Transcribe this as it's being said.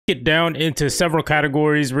it down into several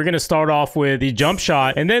categories. We're going to start off with the jump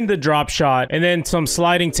shot and then the drop shot and then some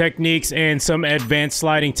sliding techniques and some advanced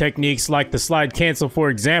sliding techniques like the slide cancel, for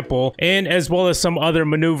example, and as well as some other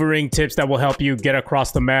maneuvering tips that will help you get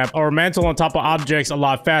across the map or mantle on top of objects a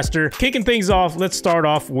lot faster. Kicking things off, let's start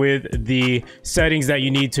off with the settings that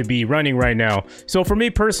you need to be running right now. So for me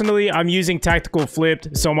personally, I'm using tactical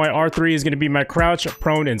flipped. So my R3 is going to be my crouch,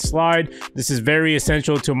 prone, and slide. This is very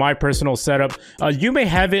essential to my personal setup. You may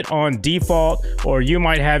have it on default, or you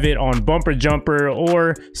might have it on bumper jumper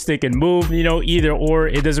or stick and move, you know, either or,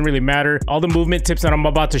 it doesn't really matter. All the movement tips that I'm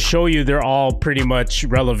about to show you, they're all pretty much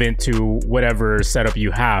relevant to whatever setup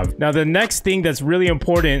you have. Now, the next thing that's really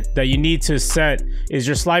important that you need to set is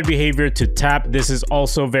your slide behavior to tap. This is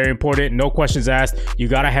also very important. No questions asked. You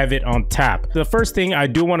got to have it on tap. The first thing I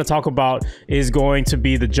do want to talk about is going to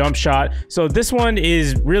be the jump shot. So this one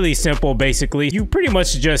is really simple. Basically, you pretty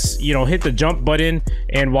much just, you know, hit the jump button,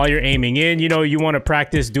 and while you're aiming in, you know, you want to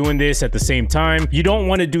practice doing this at the same time. You don't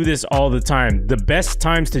want to do this all the time. The best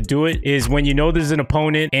times to do it is when you know there's an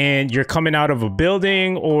opponent and you're coming out of a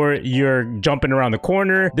building or you're jumping around the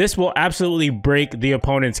corner. This will absolutely break the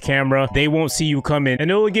opponent's camera. They won't see you come in,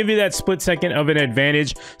 and it will give you that split second of an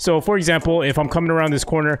advantage. So for example, if I'm coming around this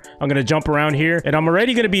corner, I'm going to jump around here, and I'm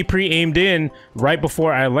already going to be pre-aimed in right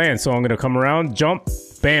before I land. So I'm going to come around, jump,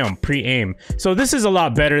 bam, pre-aim. So this is a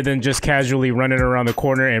lot better than just casually running around the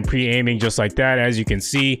corner and pre-aiming just like that, as you can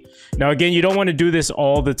see. Now again, you don't want to do this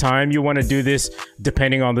all the time. You want to do this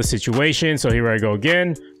depending on the situation. So here I go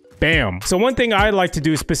again. Bam. So one thing I like to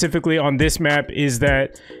do specifically on this map is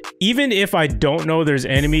that even if I don't know there's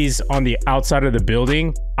enemies on the outside of the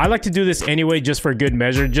building, I like to do this anyway just for good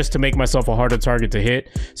measure, just to make myself a harder target to hit.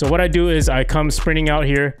 So what I do is I come sprinting out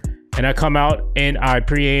here, and I come out and I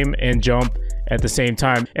pre-aim and jump at the same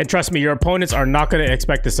time. And trust me, your opponents are not going to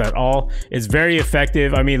expect this at all. It's very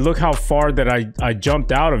effective. I mean, look how far that I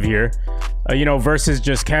jumped out of here, you know, versus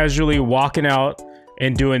just casually walking out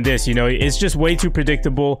and doing this. You know, it's just way too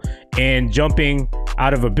predictable, and jumping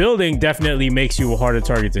out of a building definitely makes you a harder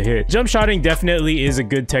target to hit. Jump shotting definitely is a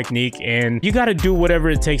good technique, and you got to do whatever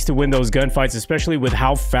it takes to win those gunfights, especially with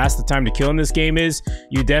how fast the time to kill in this game is.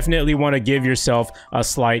 You definitely want to give yourself a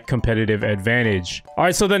slight competitive advantage. All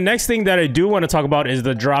right, so the next thing that I do want to talk about is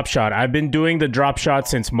the drop shot. I've been doing the drop shot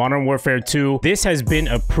since Modern Warfare 2. This has been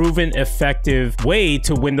a proven effective way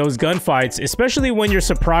to win those gunfights, especially when you're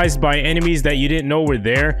surprised by enemies that you didn't know were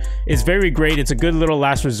there. It's very great. It's a good little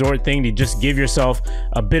last resort thing to just give yourself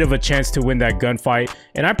a bit of a chance to win that gunfight.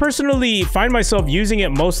 And I personally find myself using it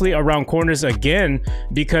mostly around corners again,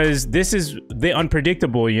 because this is the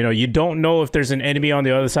unpredictable. You know, you don't know if there's an enemy on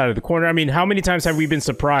the other side of the corner. I mean, how many times have we been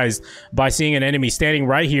surprised by seeing an enemy standing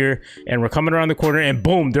right here, and we're coming around the corner and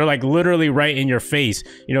boom, they're like literally right in your face.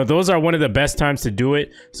 You know, those are one of the best times to do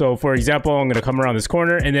it. So for example, I'm going to come around this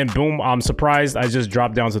corner and then boom, I'm surprised. I just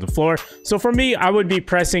dropped down to the floor. So for me, I would be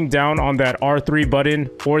pressing down on that R3 button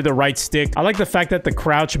or the right stick. I like the fact that the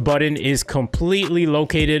crouch button is completely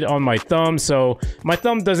located on my thumb, so my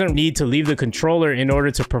thumb doesn't need to leave the controller in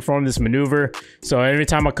order to perform this maneuver. So every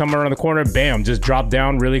time I come around the corner, bam, just drop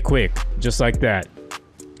down really quick, just like that.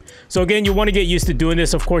 So again, you want to get used to doing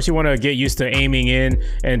this. Of course, you want to get used to aiming in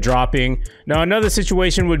and dropping. Now, another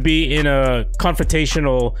situation would be in a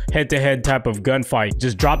confrontational head-to-head type of gunfight.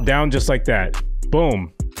 Just drop down just like that.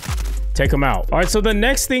 Boom. Take them out. All right, so the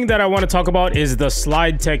next thing that I want to talk about is the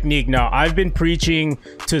slide technique. Now, I've been preaching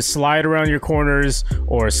to slide around your corners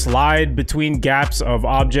or slide between gaps of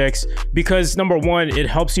objects because number one, it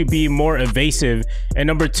helps you be more evasive, and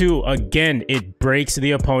number two, again, it breaks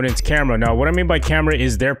the opponent's camera. Now, what I mean by camera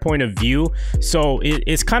is their point of view. So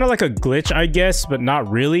it's kind of like a glitch, I guess, but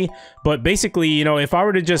not really. But basically, you know, if I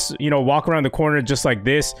were to just, you know, walk around the corner just like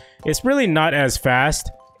this, it's really not as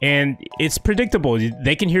fast. And it's predictable.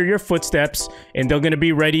 They can hear your footsteps, and they're going to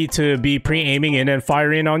be ready to be pre-aiming in and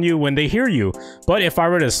firing on you when they hear you. But if I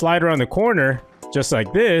were to slide around the corner, just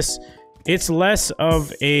like this, it's less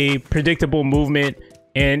of a predictable movement,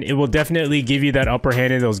 and it will definitely give you that upper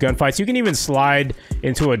hand in those gunfights. You can even slide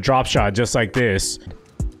into a drop shot just like this.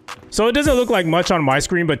 So it doesn't look like much on my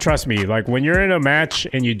screen, but trust me, like when you're in a match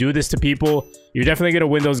and you do this to people, you're definitely going to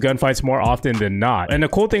win those gunfights more often than not. And the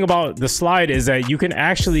cool thing about the slide is that you can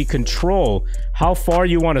actually control how far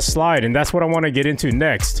you want to slide, and that's what I want to get into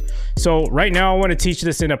next. So right now I want to teach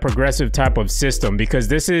this in a progressive type of system because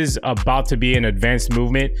this is about to be an advanced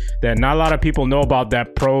movement that not a lot of people know about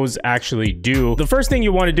that pros actually do. The first thing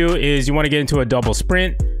you want to do is you want to get into a double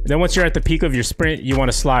sprint. Then once you're at the peak of your sprint, you want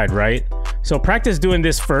to slide, right? So practice doing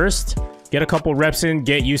this first. Get a couple reps in,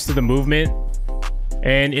 get used to the movement.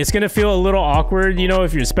 And it's gonna feel a little awkward, you know,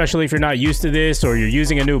 especially if you're not used to this or you're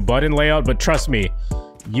using a new button layout, but trust me,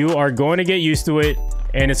 you are going to get used to it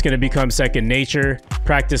and it's gonna become second nature.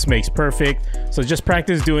 Practice makes perfect. So just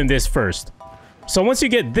practice doing this first. So once you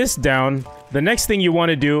get this down, the next thing you want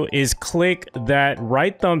to do is click that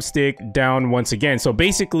right thumbstick down once again. So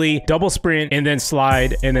basically double sprint and then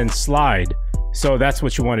slide and then slide. So that's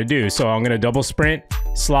what you want to do. So I'm going to double sprint,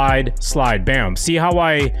 slide, slide, bam. See how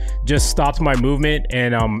I just stopped my movement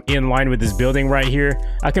and I'm in line with this building right here?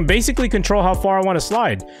 I can basically control how far I want to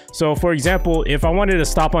slide. So for example, if I wanted to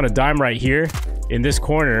stop on a dime right here in this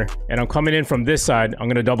corner and I'm coming in from this side, I'm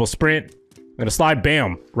going to double sprint. I'm going to slide,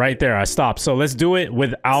 bam, right there. I stopped. So let's do it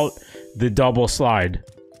without the double slide.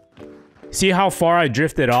 See how far I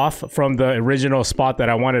drifted off from the original spot that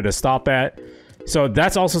I wanted to stop at? So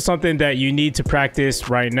that's also something that you need to practice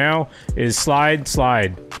right now is slide,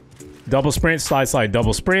 slide, double sprint, slide, slide,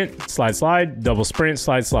 double sprint, slide, slide, double sprint,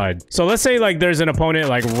 slide, slide. So let's say like there's an opponent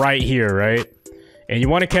like right here, right? And you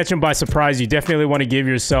want to catch him by surprise. You definitely want to give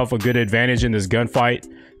yourself a good advantage in this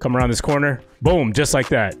gunfight. Come around this corner, boom, just like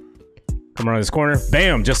that. Come around this corner,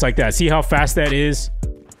 bam, just like that. See how fast that is?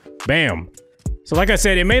 Bam. So like I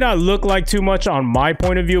said, it may not look like too much on my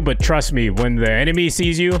point of view, but trust me, when the enemy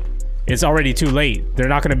sees you, it's already too late. They're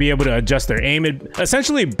not going to be able to adjust their aim. It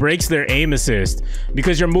essentially breaks their aim assist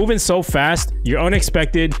because you're moving so fast, you're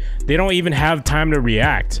unexpected, they don't even have time to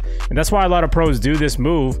react. And that's why a lot of pros do this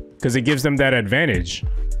move, because it gives them that advantage.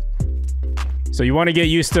 So you want to get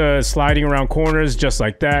used to sliding around corners just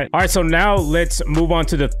like that. All right, so now let's move on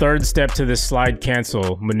to the third step to this slide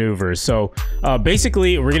cancel maneuver. So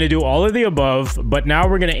basically, we're going to do all of the above, but now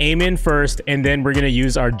we're going to aim in first, and then we're going to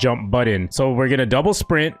use our jump button. So we're going to double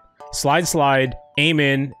sprint, slide, slide, aim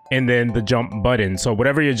in, and then the jump button. So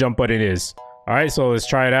whatever your jump button is. All right, so let's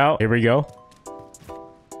try it out. Here we go.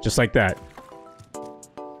 Just like that.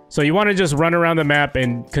 So you want to just run around the map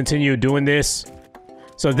and continue doing this.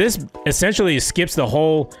 So this essentially skips the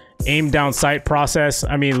whole aim down sight process.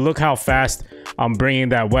 I mean, look how fast I'm bringing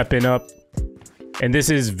that weapon up. And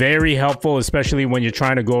this is very helpful, especially when you're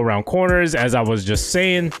trying to go around corners, as I was just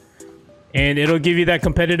saying. And it'll give you that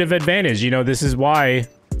competitive advantage. You know, this is why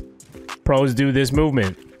pros do this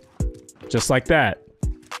movement. Just like that.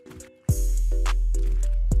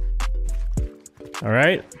 All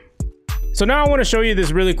right. So now I want to show you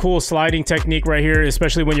this really cool sliding technique right here,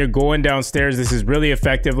 especially when you're going downstairs. This is really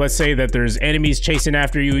effective. Let's say that there's enemies chasing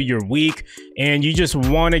after you, you're weak, and you just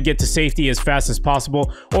want to get to safety as fast as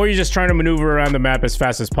possible, or you're just trying to maneuver around the map as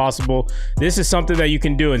fast as possible. This is something that you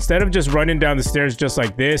can do. Instead of just running down the stairs just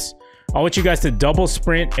like this, I want you guys to double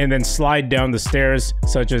sprint and then slide down the stairs,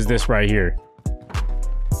 such as this right here.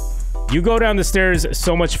 You go down the stairs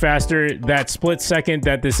so much faster. That split second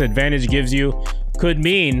that this advantage gives you could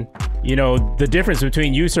mean, you know, the difference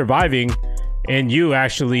between you surviving and you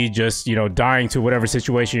actually just, you know, dying to whatever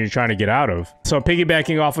situation you're trying to get out of. So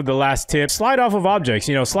piggybacking off of the last tip, slide off of objects.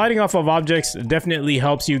 You know, sliding off of objects definitely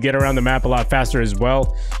helps you get around the map a lot faster as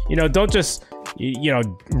well. You know, don't just, you know,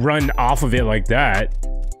 run off of it like that,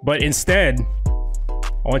 but instead,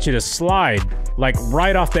 I want you to slide like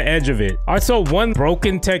right off the edge of it. All right, so one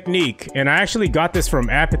broken technique, and I actually got this from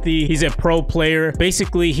Apathy. He's a pro player.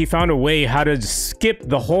 Basically, he found a way how to skip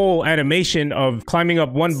the whole animation of climbing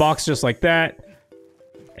up one box just like that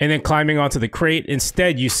and then climbing onto the crate.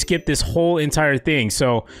 Instead, you skip this whole entire thing.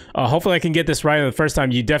 So hopefully I can get this right on the first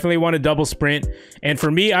time. You definitely want to double sprint. And for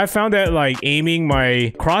me, I found that like aiming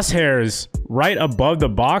my crosshairs right above the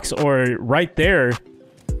box or right there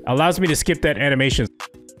allows me to skip that animation.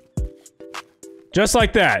 Just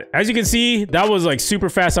like that. As you can see, that was like super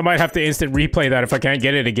fast. I might have to instant replay that if I can't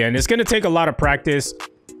get it again. It's gonna take a lot of practice.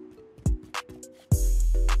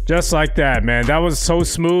 Just like that, man. That was so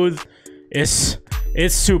smooth. It's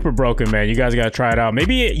super broken, man. You guys gotta try it out.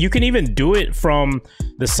 Maybe you can even do it from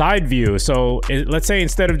the side view. So let's say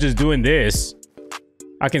instead of just doing this,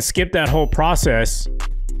 I can skip that whole process.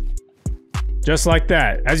 Just like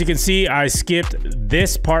that. As you can see, I skipped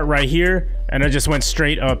this part right here and I just went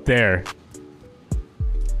straight up there.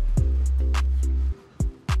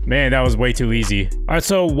 Man, that was way too easy. All right,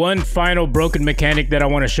 so one final broken mechanic that I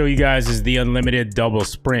want to show you guys is the unlimited double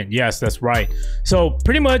sprint. Yes, that's right. So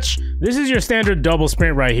pretty much, this is your standard double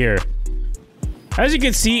sprint right here. As you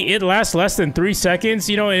can see, it lasts less than 3 seconds,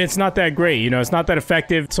 you know, and it's not that great, you know, it's not that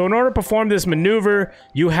effective. So in order to perform this maneuver,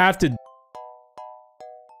 you have to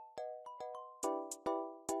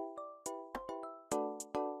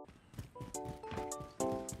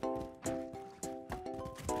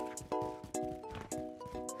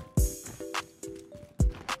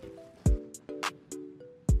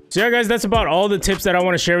So yeah, guys, that's about all the tips that I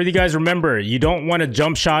want to share with you guys. Remember, you don't want to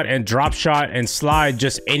jump shot and drop shot and slide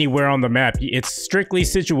just anywhere on the map. It's strictly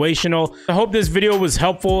situational. I hope this video was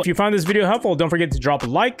helpful. If you found this video helpful, don't forget to drop a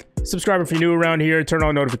like, subscribe if you're new around here, turn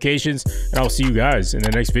on notifications, and I'll see you guys in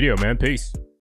the next video, man. Peace.